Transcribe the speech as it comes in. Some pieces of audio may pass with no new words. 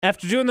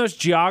After doing those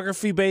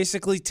geography,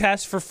 basically,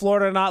 tests for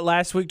Florida or not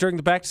last week during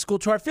the back-to-school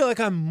tour, I feel like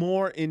I'm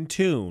more in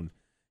tune,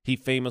 he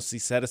famously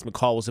said as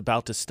McCall was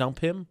about to stump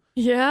him.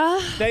 Yeah.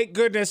 Thank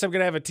goodness I'm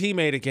going to have a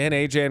teammate again,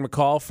 AJ and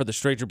McCall, for the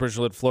Stranger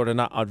Bridgeland, Florida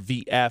not on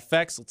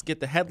VFX. Let's get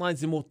the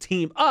headlines, and we'll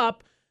team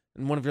up.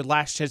 And one of your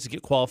last chances to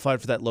get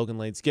qualified for that Logan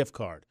Lane's gift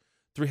card.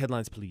 3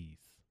 headlines, please.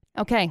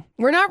 Okay,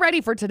 we're not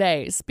ready for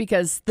today's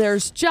because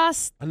there's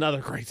just another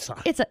great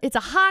sign. It's a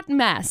hot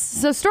mess.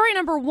 So story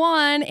number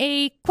 1,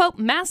 a quote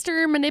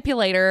master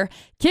manipulator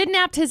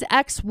kidnapped his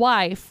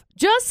ex-wife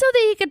just so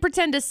that he could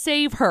pretend to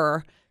save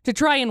her to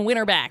try and win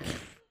her back.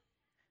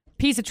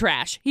 Piece of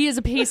trash. He is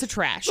a piece of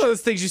trash. One of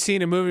those things you see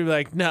in a movie,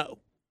 like, no.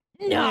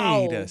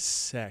 No. Wait a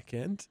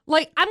second.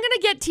 Like, I'm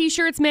gonna get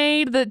T-shirts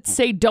made that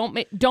say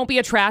 "Don't be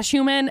a trash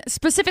human"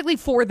 specifically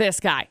for this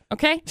guy.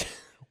 Okay.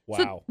 Wow.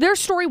 So there's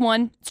story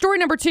 1. Story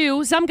number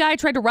 2, some guy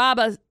tried to rob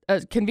a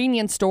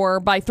convenience store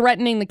by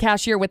threatening the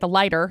cashier with a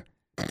lighter.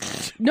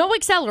 No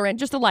accelerant,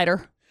 just a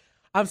lighter.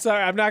 I'm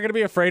sorry, I'm not going to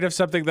be afraid of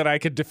something that I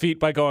could defeat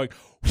by going...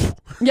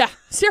 Yeah,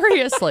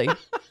 seriously.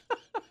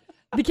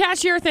 The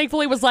cashier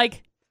thankfully was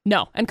like,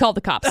 no, and called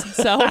the cops.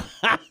 So...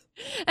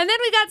 And then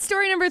we got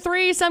story number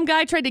 3. Some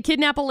guy tried to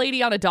kidnap a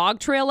lady on a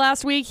dog trail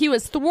last week. He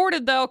was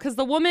thwarted, though, because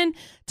the woman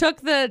took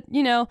the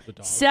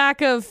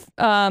sack of,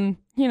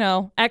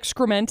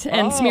 excrement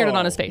and smeared it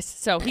on his face.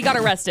 So he got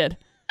arrested.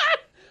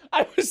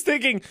 I was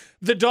thinking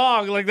the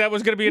dog, like that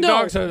was going to be a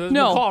dog story.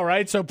 No. Call,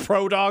 right? So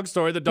pro-dog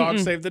story, the dog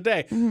saved the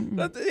day.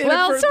 Well,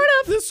 sort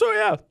of. This story,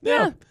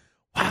 yeah.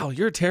 Wow,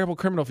 you're a terrible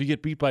criminal if you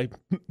get beat by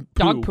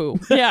dog poo.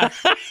 Yeah.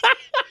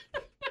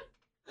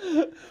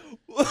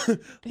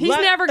 He's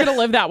never going to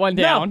live that one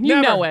down. No,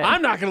 you know it.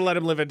 I'm not going to let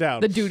him live it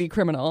down. The duty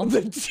criminal.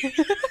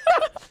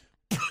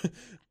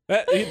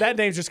 That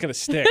name's just going to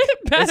stick.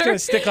 It's going to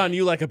stick on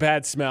you like a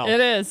bad smell. It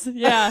is,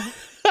 yeah.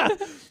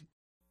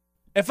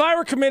 If I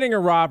were committing a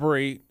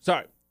robbery,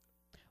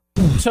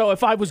 so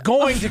if I was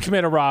going to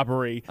commit a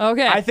robbery,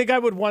 okay, I think I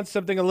would want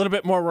something a little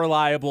bit more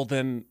reliable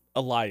than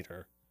a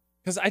lighter.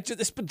 Because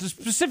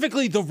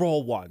specifically the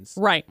roll ones.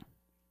 Right.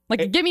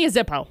 Like, give me a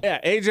Zippo.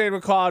 Yeah, AJ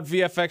and McCall at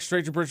VFX,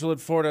 Stranger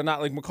Bridgeland, Florida.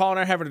 Not like McCall and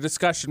I are having a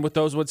discussion with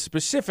those ones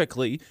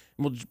specifically.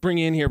 And we'll bring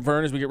you in here,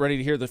 Vern, as we get ready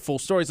to hear the full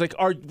stories. Like,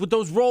 with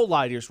those roll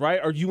lighters, right?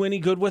 Are you any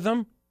good with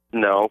them?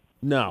 No.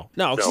 See,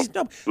 the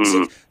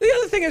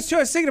other thing is, too, I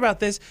was thinking about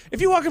this. If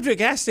you walk up to a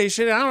gas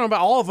station, and I don't know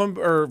about all of them,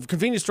 or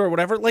convenience store or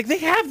whatever, like, they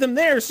have them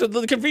there. So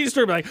the convenience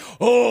store will be like,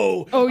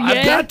 oh yeah?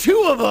 I've got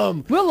 2 of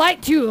them. We'll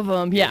like 2 of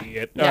them. Yeah.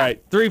 All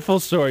right. 3 full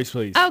stories,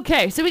 please.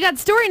 Okay. So we got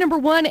story number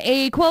 1.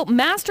 A, quote,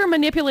 master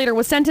manipulator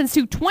was sentenced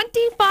to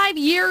 25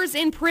 years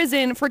in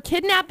prison for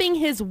kidnapping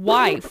his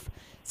wife.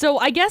 So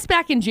I guess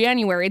back in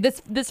January,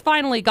 this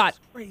finally got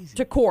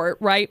to court,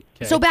 right?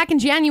 Okay. So back in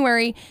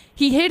January,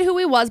 he hid who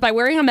he was by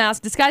wearing a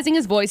mask, disguising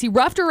his voice. He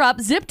roughed her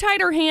up,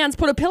 zip-tied her hands,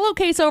 put a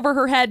pillowcase over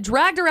her head,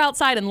 dragged her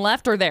outside, and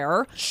left her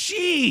there.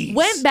 Jeez.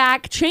 Went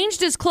back,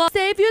 changed his clothes,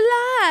 save your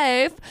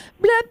life.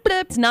 Blip,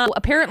 blip.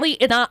 Apparently,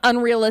 it's not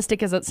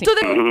unrealistic as it seems.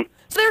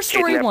 So there's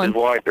story 1.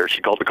 His wife there. She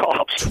called the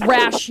cops.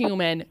 Trash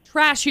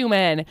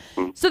human.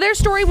 So there's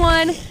story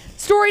 1.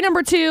 Story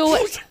number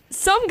 2.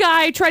 Some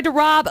guy tried to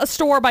rob a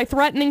store by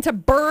threatening to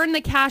burn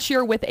the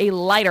cashier with a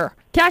lighter.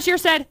 Cashier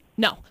said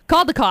no.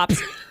 Called the cops.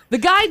 The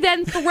guy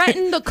then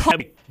threatened the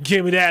cops.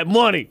 Give me that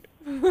money.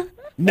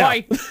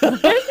 No.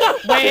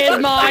 Where's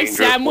my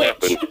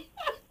sandwich?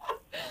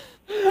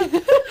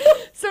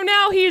 So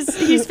now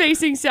he's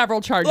facing several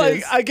charges.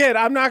 Like, again,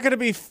 I'm not going to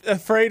be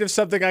afraid of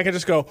something I can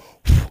just go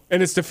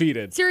and it's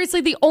defeated.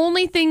 Seriously, the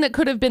only thing that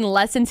could have been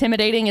less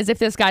intimidating is if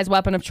this guy's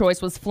weapon of choice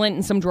was flint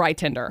and some dry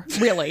tinder.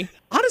 Really.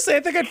 Honestly,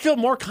 I think I'd feel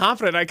more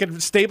confident I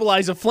could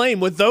stabilize a flame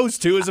with those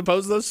 2 as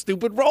opposed to those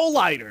stupid roll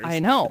lighters. I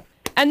know.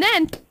 And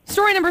then,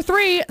 story number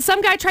 3,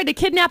 some guy tried to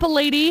kidnap a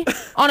lady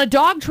on a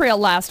dog trail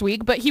last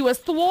week, but he was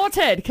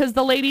thwarted because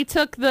the lady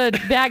took the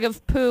bag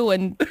of poo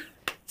and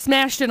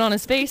smashed it on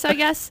his face, I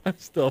guess. I'm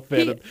still a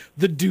fan of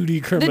the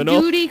duty criminal.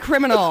 The duty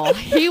criminal.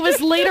 He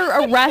was later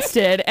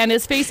arrested and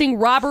is facing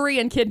robbery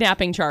and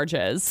kidnapping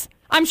charges.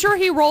 I'm sure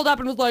he rolled up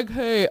and was like,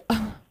 hey,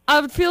 I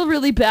would feel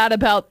really bad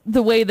about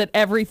the way that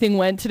everything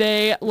went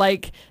today.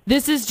 Like,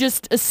 this is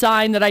just a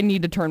sign that I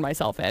need to turn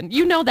myself in.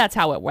 You know that's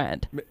how it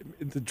went.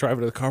 The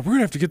driver of the car, we're going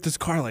to have to get this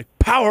car, like,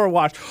 power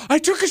wash. I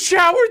took a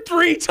shower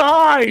 3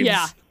 times.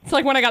 Yeah. It's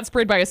like when I got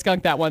sprayed by a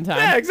skunk that one time.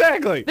 Yeah,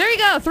 exactly. There you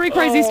go. 3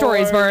 crazy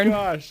stories, Vern. Oh, my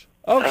gosh.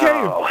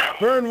 Okay,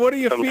 Vern, what are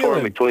you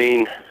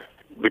feeling?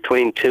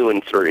 Between 2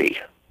 and 3.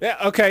 Yeah,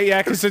 okay,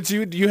 yeah, because since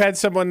you had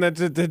someone that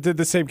did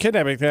the same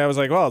kidnapping thing, I was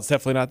like, well, it's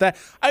definitely not that.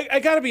 I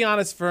got to be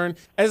honest, Vern,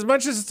 as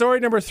much as story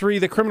number 3,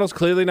 the criminal's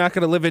clearly not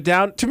going to live it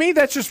down, to me,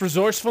 that's just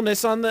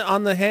resourcefulness on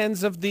the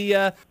hands of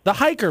the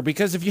hiker,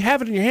 because if you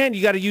have it in your hand,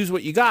 you got to use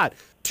what you got.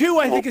 2,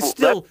 I think, is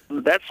still...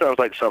 That sounds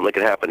like something that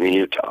could happen in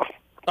Utah.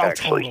 Oh,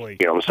 actually. Totally.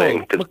 You know what I'm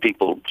saying? Because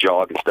people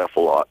jog and stuff a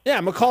lot. Yeah,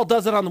 McCall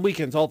does it on the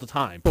weekends all the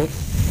time.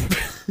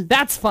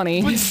 That's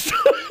funny.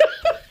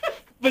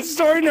 But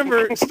story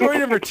number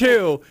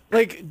 2,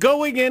 like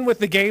going in with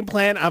the game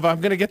plan of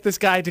I'm going to get this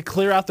guy to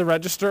clear out the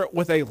register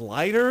with a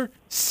lighter.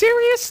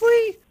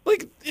 Seriously?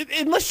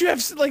 you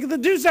have, like, the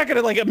dude's not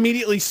gonna, like,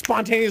 immediately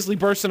spontaneously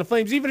burst into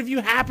flames. Even if you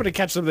happen to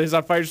catch something that's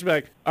on fire, just be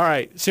like, all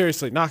right,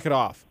 seriously, knock it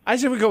off. I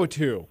say we go with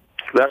 2.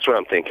 That's what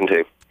I'm thinking,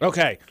 too.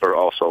 Okay. Or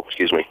also,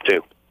 excuse me,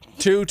 2.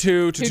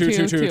 2.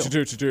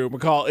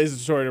 McCall is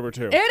story number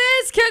 2. It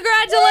is.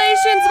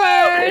 Congratulations,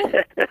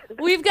 Vern.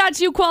 We've got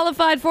you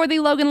qualified for the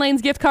Logan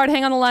Lane's gift card.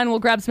 Hang on the line. We'll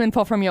grab some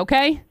info from you,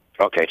 okay?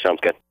 Okay, sounds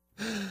good.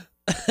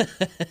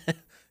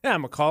 Yeah,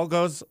 McCall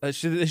goes,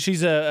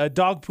 she's a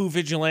dog poo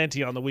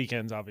vigilante on the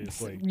weekends,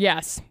 obviously.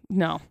 Yes.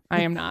 No,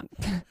 I am not.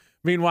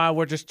 Meanwhile,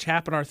 we're just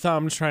chapping our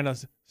thumbs trying to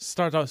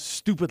start those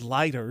stupid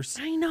lighters.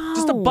 I know.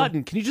 Just a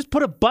button. Can you just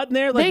put a button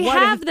there? Like, they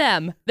have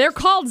them. They're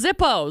called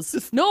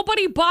Zippos.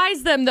 Nobody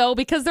buys them, though,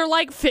 because they're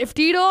like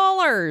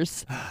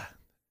 $50.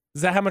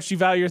 Is that how much you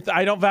value your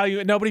I don't value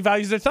it. Nobody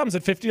values their thumbs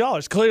at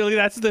 $50. Clearly,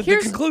 that's the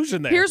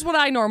conclusion there. Here's what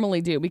I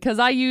normally do, because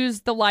I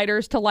use the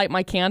lighters to light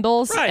my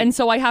candles. Right. And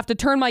so I have to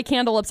turn my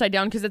candle upside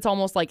down because it's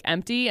almost like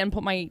empty, and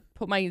put my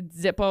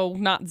Zippo,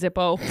 not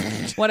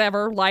Zippo,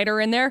 whatever,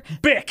 lighter in there.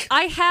 Bic.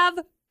 I have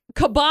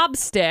kebab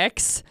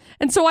sticks.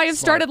 And so I have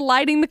started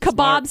lighting the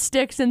kebab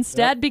sticks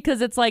instead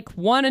because it's like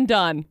one and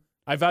done.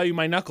 I value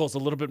my knuckles a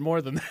little bit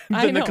more than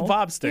the know.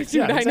 kebab sticks.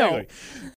 Dude, Yeah, exactly. I know.